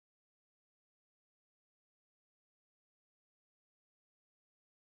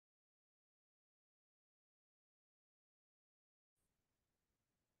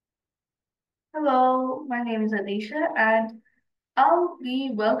Hello, my name is Adisha and I'll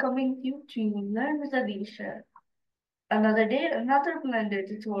be welcoming you to Learn with Adisha. Another day, another Blender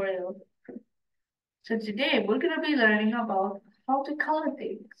tutorial. So today we're going to be learning about how to color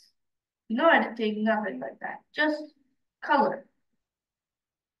things. No editing, nothing like that. Just color.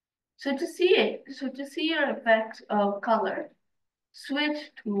 So to see your effects of color,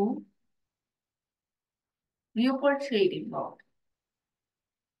 switch to viewport shading mode.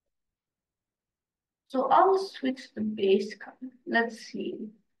 So I'll switch the base color. Let's see.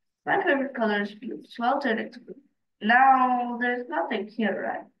 My favorite color is blue, so I'll turn it to blue. Now there's nothing here,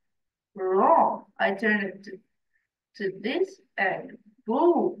 right? Wrong. I turn it to this and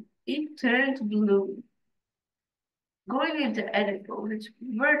boom, it turned blue. Going into edit mode, it's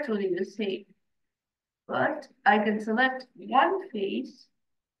virtually the same, but I can select one face,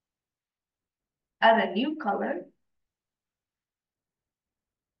 add a new color,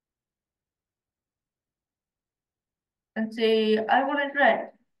 and say I want it red.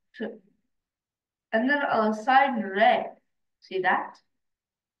 So, and then I'll assign red. See that?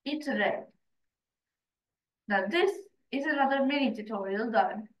 It's red. Now this is another mini tutorial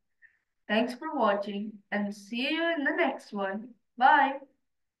done. Thanks for watching and see you in the next one. Bye.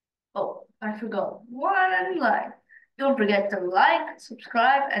 Oh, I forgot one line. Don't forget to like,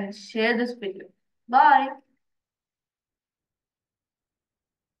 subscribe, and share this video. Bye.